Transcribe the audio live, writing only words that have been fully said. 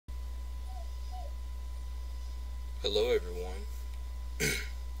Hello everyone.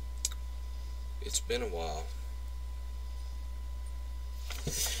 It's been a while.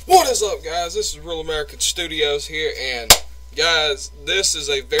 What is up, guys? This is Real American Studios here, and guys, this is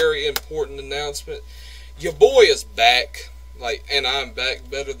a very important announcement. Your boy is back, and I'm back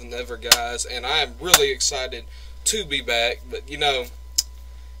better than ever, guys, and I am really excited to be back. But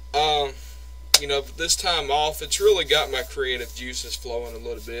this time off, it's really got my creative juices flowing a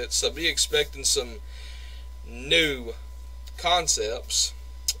little bit. So be expecting some new concepts.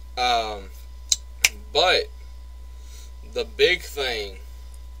 But the big thing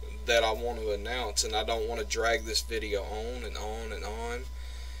that I want to announce, and I don't want to drag this video on and on and on,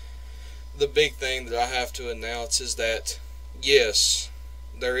 the big thing that I have to announce is that, yes,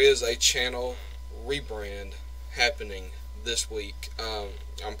 there is a channel rebrand happening this week.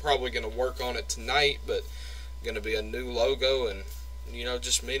 I'm probably going to work on it tonight, but going to be a new logo and,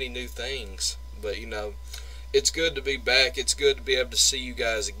 just many new things. But, it's good to be back. It's good to be able to see you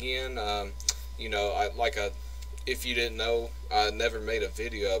guys again. If you didn't know, I never made a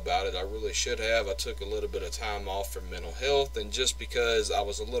video about it. I really should have. I took a little bit of time off for mental health, and just because I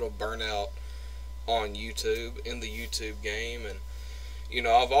was a little burnt out on YouTube, in the YouTube game. And,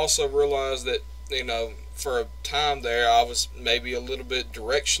 I've also realized that, for a time there, I was maybe a little bit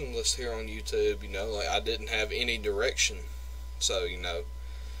directionless here on YouTube, I didn't have any direction. So,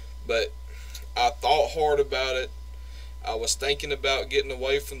 but I thought hard about it. I was thinking about getting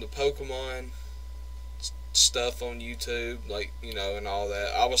away from the Pokemon stuff on YouTube, and all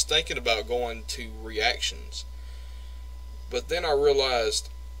that. I was thinking about going to reactions. But then I realized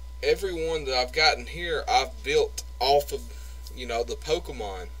everyone that I've gotten here, I've built off of, the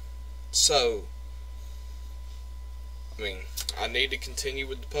Pokemon. So, I need to continue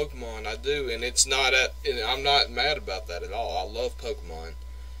with the Pokemon. I do, and I'm not mad about that at all. I love Pokemon.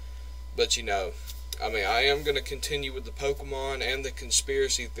 But, I am going to continue with the Pokemon and the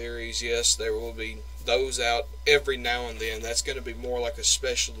conspiracy theories. Yes, there will be those out every now and then. That's going to be more like a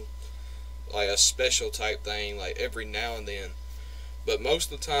special type thing, like every now and then. But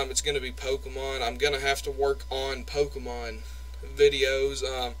most of the time, it's going to be Pokemon. I'm going to have to work on Pokemon videos.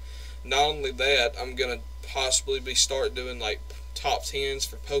 Not only that, I'm going to possibly start doing top 10s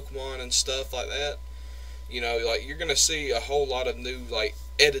for Pokemon and stuff like that. You're going to see a whole lot of new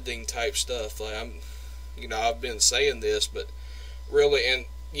editing type stuff. I've been saying this, but really, and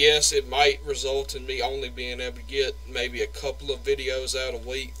yes, it might result in me only being able to get maybe a couple of videos out a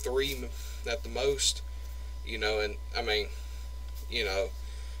week, 3 at the most, and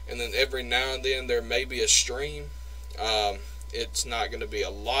and then every now and then there may be a stream. It's not going to be a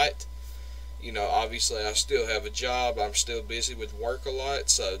lot. Obviously I still have a job. I'm still busy with work a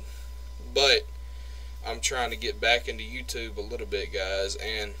lot, but I'm trying to get back into YouTube a little bit, guys,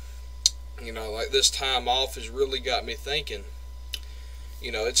 and this time off has really got me thinking.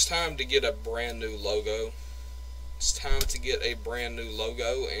 It's time to get a brand new logo. It's time to get a brand new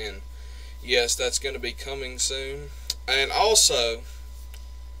logo, and yes, that's going to be coming soon. And also,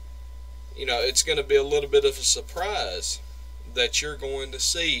 it's going to be a little bit of a surprise that you're going to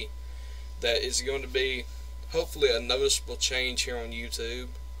see. That is going to be hopefully a noticeable change here on YouTube.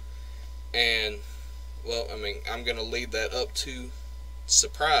 And well, I'm going to leave that up to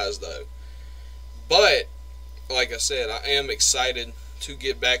surprise, though. But, like I said, I am excited to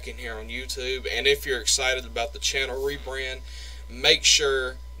get back in here on YouTube. And if you're excited about the channel rebrand, make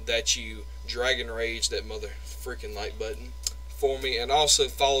sure that you Dragon Rage that mother freaking like button for me. And also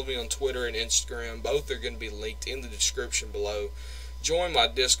follow me on Twitter and Instagram. Both are going to be linked in the description below. Join my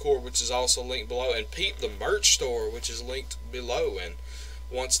Discord, which is also linked below. And peep the merch store, which is linked below. And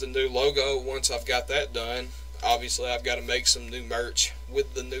once I've got that done, obviously I've got to make some new merch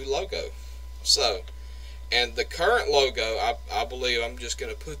with the new logo. So, and the current logo, I believe I'm just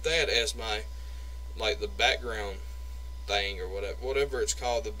going to put that as my, the background thing, or whatever it's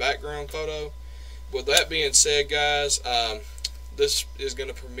called, the background photo. With that being said, guys, this is going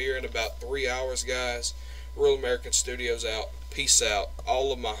to premiere in about 3 hours, guys. Real American Studios out. Peace out,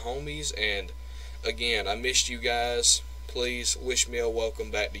 all of my homies, and again, I missed you guys. Please wish me a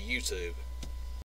welcome back to YouTube.